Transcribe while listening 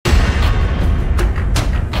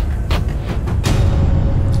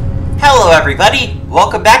Hello everybody!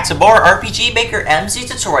 Welcome back to more RPG Maker MZ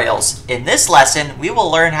tutorials. In this lesson, we will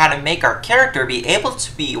learn how to make our character be able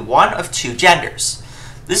to be one of two genders.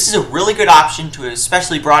 This is a really good option to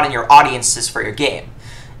especially broaden your audiences for your game,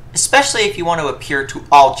 especially if you want to appeal to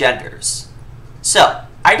all genders. So,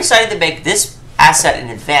 I decided to make this asset in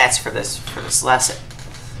advance for this lesson.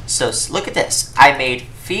 So look at this. I made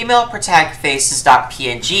female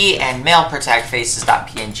protagonistfaces.png and male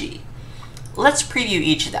protagonistfaces.png. Let's preview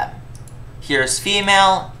each of them. Here's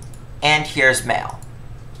female, and here's male.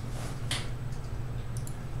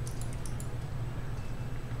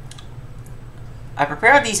 I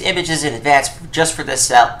prepared these images in advance just for this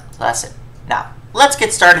lesson. Now, let's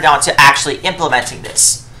get started on to actually implementing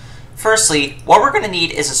this. Firstly, what we're going to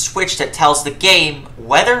need is a switch that tells the game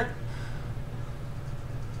whether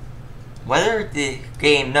the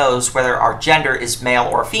game knows whether our gender is male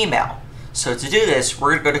or female. So to do this, we're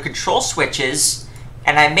going to go to Control Switches,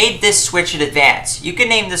 and I made this switch in advance. You can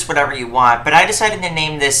name this whatever you want, but I decided to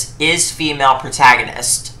name this Is Female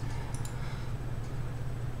Protagonist.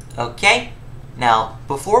 Okay? Now,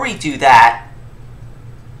 before we do that,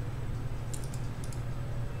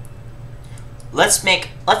 let's make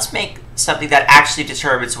something that actually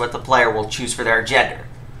determines what the player will choose for their gender.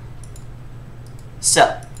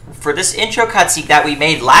 So, for this intro cutscene that we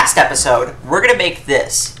made last episode, we're going to make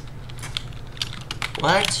this.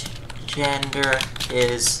 What gender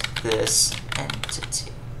is this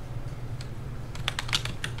entity?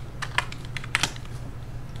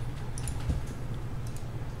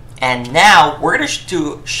 And now we're going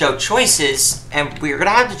to show choices, and we're going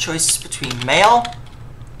to have the choices between male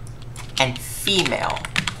and female.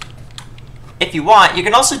 If you want, you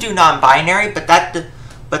can also do non-binary, but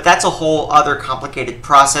that's a whole other complicated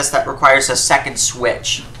process that requires a second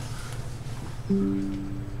switch.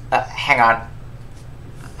 Hang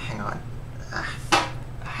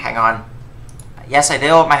on. Yes, I do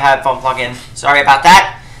have my headphone plug in. Sorry about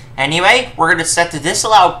that. Anyway, we're going to set the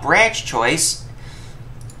disallow branch choice,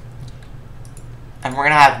 and we're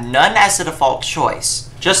going to have none as the default choice,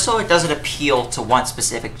 just so it doesn't appeal to one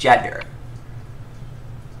specific gender.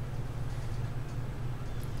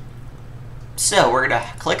 So we're going to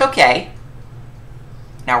click OK.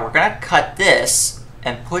 Now we're going to cut this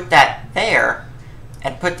and put that there,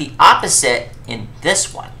 and put the opposite in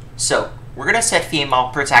this one. So we're going to set female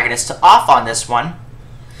protagonist to off on this one.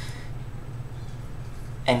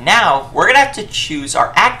 And now we're going to have to choose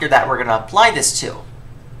our actor that we're going to apply this to.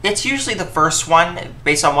 It's usually the first one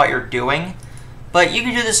based on what you're doing, but you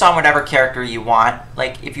can do this on whatever character you want.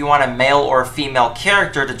 Like if you want a male or a female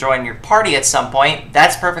character to join your party at some point,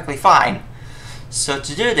 that's perfectly fine. So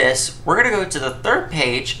to do this, we're going to go to the third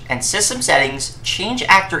page and System Settings, Change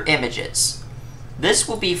Actor Images. This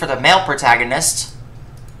will be for the male protagonist.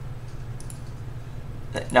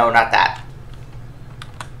 No, not that.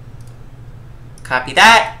 Copy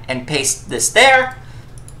that and paste this there.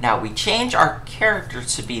 Now we change our character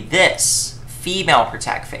to be this, female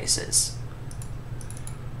protag faces.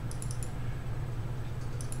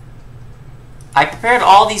 I prepared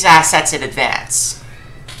all these assets in advance.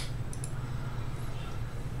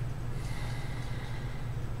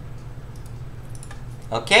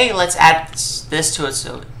 Okay, let's add this to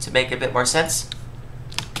it to make a bit more sense.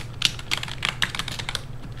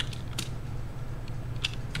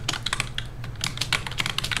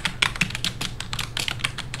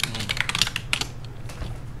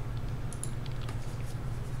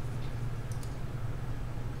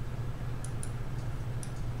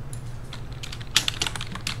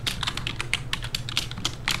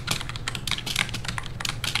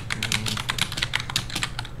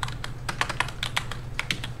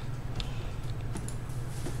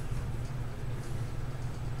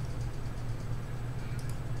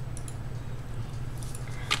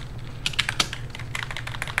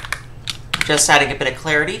 Just adding a bit of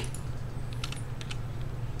clarity.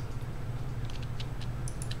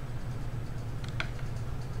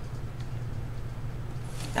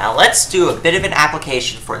 Now let's do a bit of an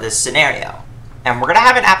application for this scenario. And we're going to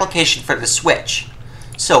have an application for the switch.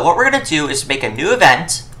 So what we're going to do is make a new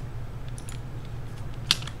event.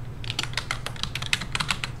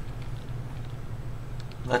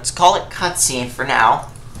 Let's call it cutscene for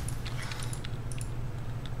now.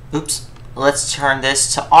 Oops. Let's turn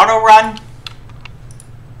this to auto run.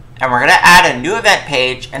 And we're going to add a new event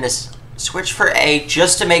page and this switch for A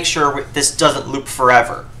just to make sure this doesn't loop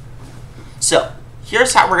forever. So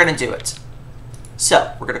here's how we're going to do it.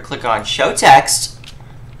 So we're going to click on Show Text.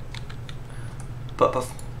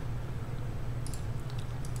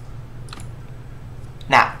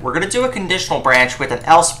 Now, we're going to do a conditional branch with an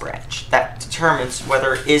else branch that determines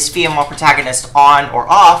whether is female protagonist on or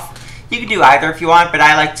off You can do either if you want, but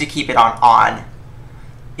I like to keep it on.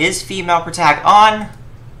 Is female protag on?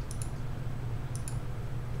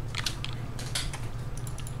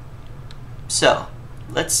 So,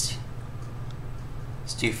 let's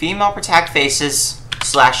do female protag faces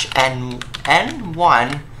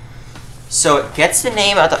 /n1. So it gets the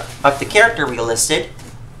name of the character we listed.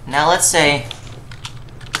 Now let's say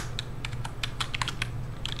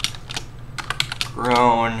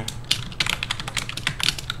grown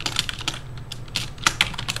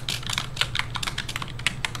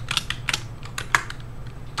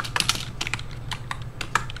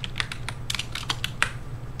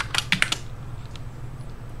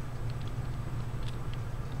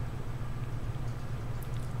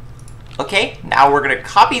Okay, now we're going to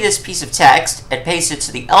copy this piece of text and paste it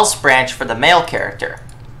to the else branch for the male character.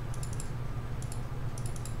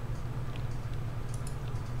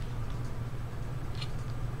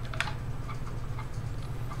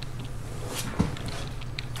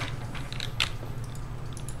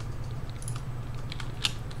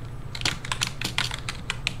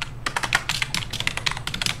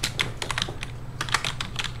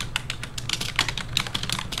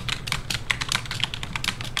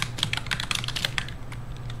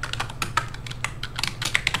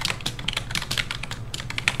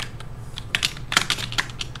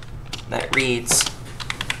 That reads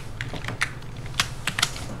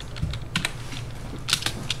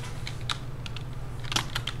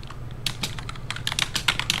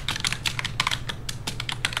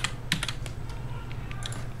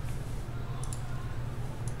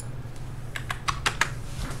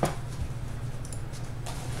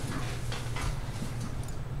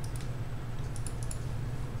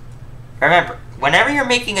Remember, whenever you're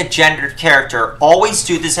making a gendered character, always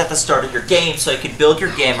do this at the start of your game so you can build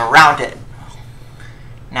your game around it.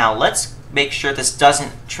 Now let's make sure this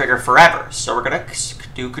doesn't trigger forever. So we're going to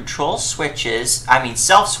do control switches,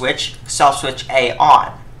 self switch A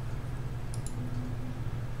on.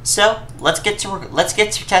 So let's get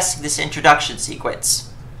to testing this introduction sequence.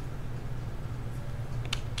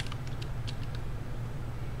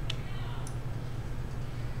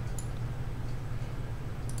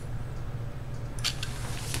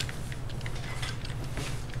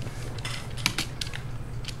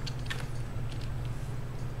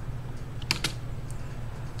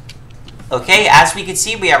 Okay, as we can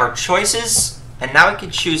see, we have our choices, and now we can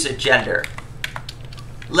choose a gender.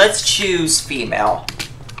 Let's choose female.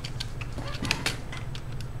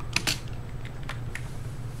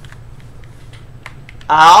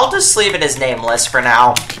 I'll just leave it as nameless for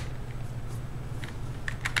now.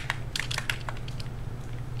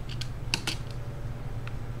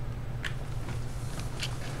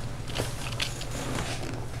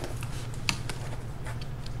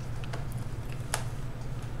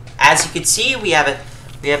 As you can see, we have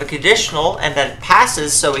a conditional and then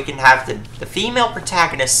passes, so we can have the female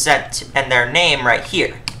protagonist set and their name right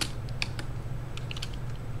here.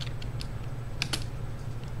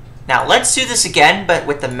 Now let's do this again, but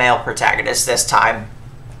with the male protagonist this time.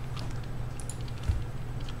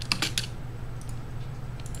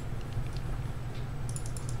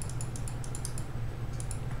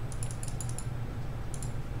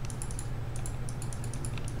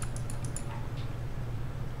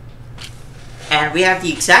 And we have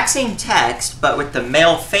the exact same text, but with the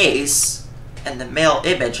male face and the male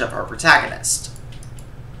image of our protagonist.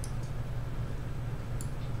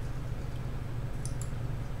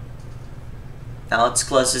 Now let's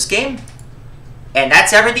close this game. And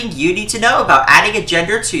that's everything you need to know about adding a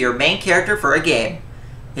gender to your main character for a game.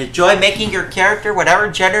 Enjoy making your character whatever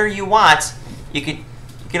gender you want. You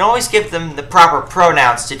can always give them the proper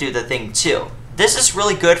pronouns to do the thing too. This is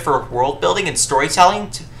really good for world building and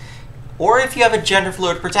storytelling. Or if you have a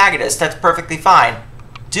gender-fluid protagonist, that's perfectly fine.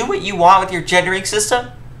 Do what you want with your gendering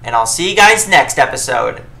system, and I'll see you guys next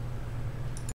episode.